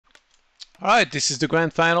Alright, this is the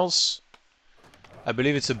grand finals. I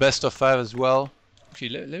believe it's a best of 5 as well.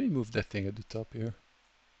 Actually, let me move that thing at the top here,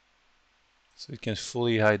 so it can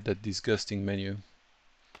fully hide that disgusting menu.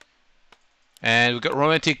 And we've got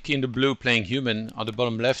Romantic in the blue playing human on the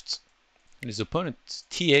bottom left. And his opponent,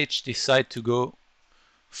 TH, decide to go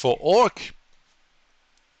for Orc.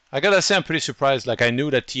 I gotta say I'm pretty surprised. Like, I knew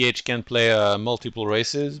that TH can play multiple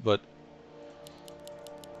races, but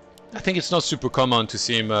I think it's not super common to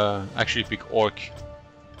see him actually pick Orc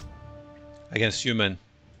against human.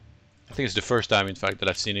 I think it's the first time, in fact, that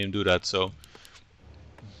I've seen him do that, so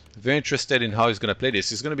very interested in how he's gonna play this.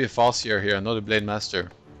 He's gonna be a Falsier here, another Blade Master.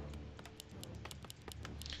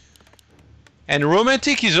 And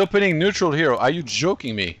Romantic is opening neutral hero. Are you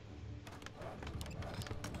joking me?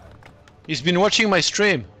 He's been watching my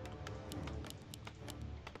stream.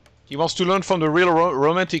 He wants to learn from the real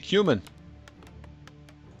Romantic human.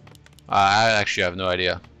 I actually have no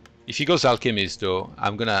idea. If he goes Alchemist though,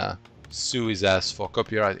 I'm gonna sue his ass for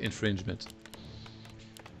copyright infringement.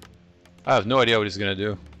 I have no idea what he's gonna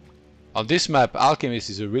do. On this map, Alchemist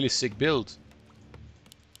is a really sick build.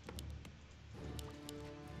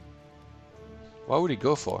 What would he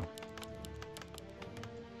go for?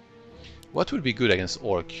 What would be good against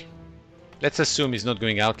Orc? Let's assume he's not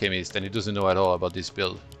going Alchemist and he doesn't know at all about this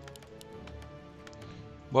build.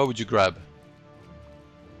 What would you grab?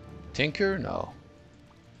 Tinker? No.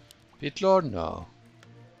 Pitlord? No.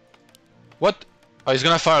 What? Oh, he's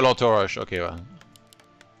gonna fire Lord Torosh. Okay, well,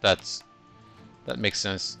 that makes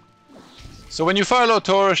sense. So when you fire Lord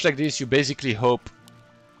Torosh like this, you basically hope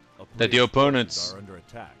that the opponents are under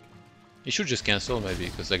attack. He should just cancel maybe,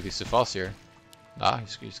 because like this is a Falsier. Nah,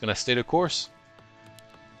 he's gonna stay the course.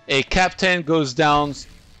 A captain goes down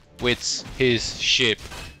with his ship.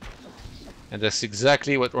 And that's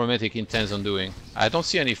exactly what Romantic intends on doing. I don't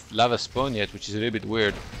see any lava spawn yet, which is a little bit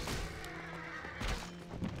weird.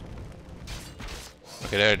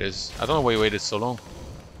 Okay, there it is. I don't know why he waited so long.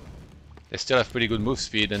 They still have pretty good move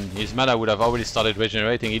speed, and his mana would have already started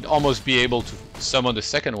regenerating. He'd almost be able to summon the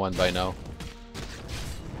second one by now.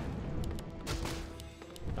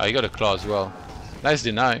 Oh, he got a claw as well. Nice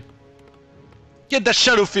deny. Get that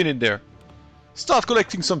Shadow Fin in there! Start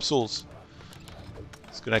collecting some souls.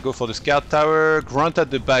 He's gonna go for the scout tower. Grunt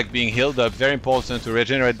at the back being healed up. Very important to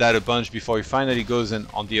regenerate that a bunch before he finally goes in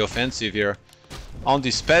on the offensive here. On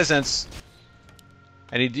these peasants.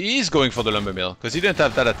 And he is going for the lumber mill, because he didn't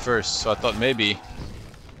have that at first, so I thought maybe,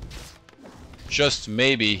 just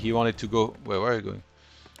maybe, he wanted to go... Wait, where are you going?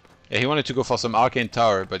 Yeah, he wanted to go for some arcane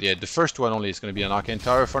tower, but yeah, the first one only is going to be an arcane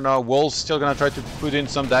tower for now. Wolf's still going to try to put in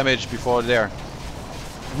some damage before there.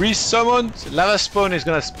 Resummoned, lava spawn is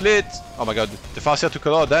going to split. Oh my god, the Farseer took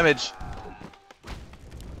a lot of damage.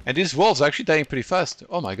 And these wolves are actually dying pretty fast.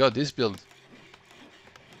 Oh my god, this build.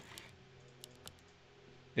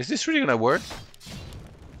 Is this really going to work?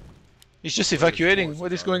 He's just evacuating.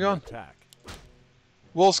 What is going on?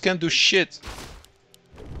 Wolves can't do shit.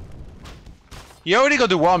 He already got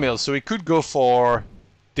the war mill, so he could go for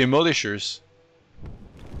demolishers.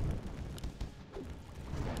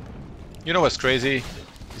 You know what's crazy?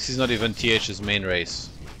 This is not even TH's main race.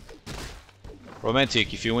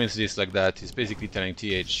 Romantic, if he wins this like that, he's basically telling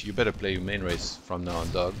TH, you better play your main race from now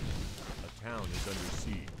on, dog. A town is under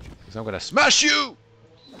siege. Because I'm gonna smash you!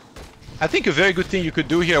 I think a very good thing you could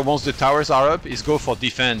do here once the towers are up is go for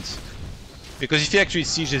defend. Because if he actually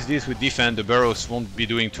sieges this with defend, the burrows won't be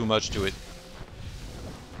doing too much to it.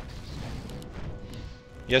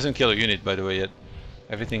 He hasn't killed a unit, by the way, yet.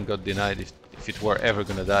 Everything got denied if it were ever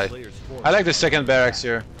gonna die. I like the second barracks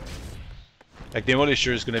here. Like,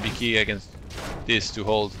 Demolisher is gonna be key against this to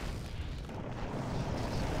hold.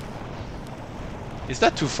 Is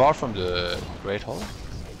that too far from the Great Hall?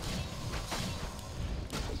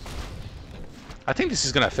 I think this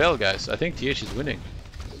is gonna fail, guys. I think TH is winning.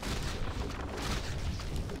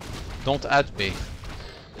 Don't add me.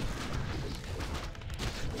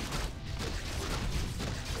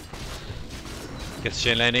 Gets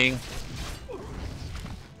chain lightning.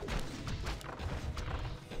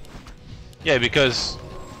 Yeah, because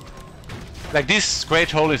like this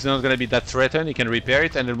Great Hall is not gonna be that threatened. He can repair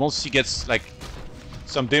it, and then once he gets like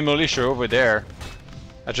some demolisher over there,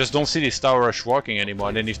 I just don't see this tower rush working anymore.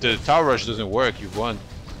 And then if the tower rush doesn't work, you've won.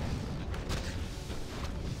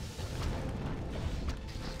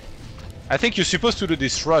 I think you're supposed to do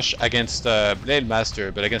this rush against Blade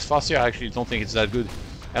Master, but against Farseer I actually don't think it's that good.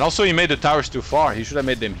 And also he made the towers too far. He should have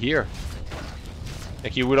made them here.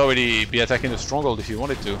 Like, he would already be attacking the stronghold if he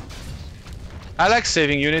wanted to. I like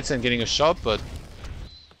saving units and getting a shot, but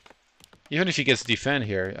even if he gets defend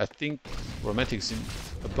here, I think Romantic's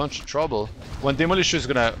a bunch of trouble. One Demolisher is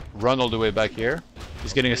gonna run all the way back here.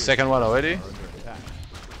 He's getting a second one already.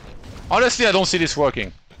 Honestly, I don't see this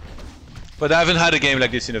working. But I haven't had a game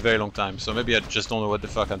like this in a very long time, so maybe I just don't know what the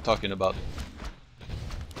fuck I'm talking about.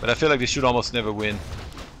 But I feel like they should almost never win.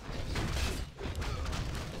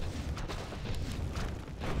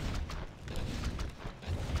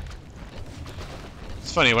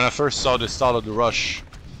 It's funny, when I first saw the start of the rush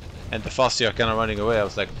and the Fossey are kind of running away, I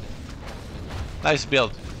was like, nice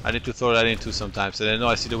build. I need to throw that in too sometimes. And then no,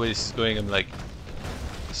 I see the way this is going, I'm like,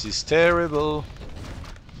 this is terrible.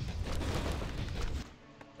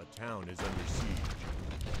 A town is under siege.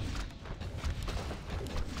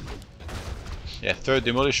 Yeah, third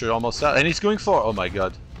Demolisher almost out. And he's going for, oh my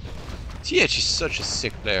god. TH is such a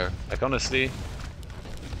sick player. Like honestly,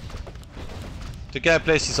 the guy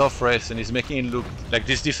plays his off race and he's making it look like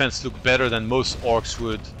this defense look better than most orcs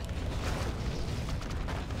would.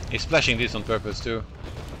 He's splashing this on purpose too.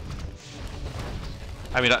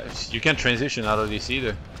 I mean, you can't transition out of this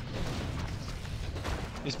either.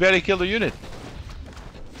 He's barely killed a unit.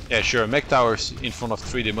 Yeah, sure, mech towers in front of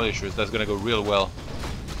 3 Demolishers, that's gonna go real well.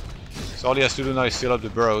 So all he has to do now is fill up the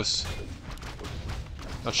burrows.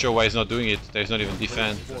 Not sure why he's not doing it, there's not even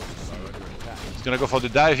defend. He's gonna go for the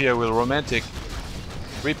dive here with Romantic.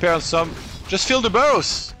 Repair on some. Just fill the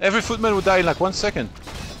burrows! Every footman would die in like 1 second.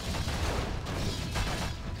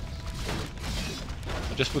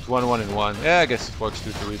 I'll just put 1, 1, and 1. Yeah, I guess it works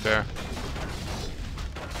too to repair.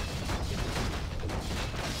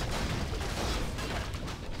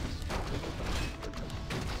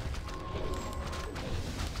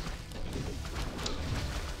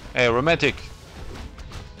 Hey, Romantic!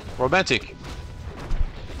 Romantic!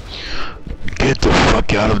 Get the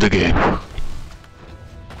fuck out of the game!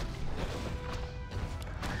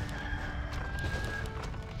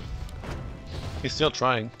 He's still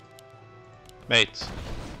trying. Mate.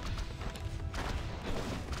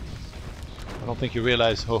 I don't think you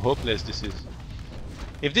realize how hopeless this is.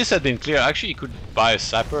 If this had been clear, actually he could buy a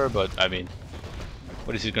sapper, but I mean,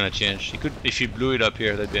 what is it gonna change? He could, if he blew it up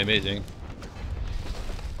here, that'd be amazing.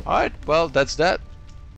 Alright, well, that's that.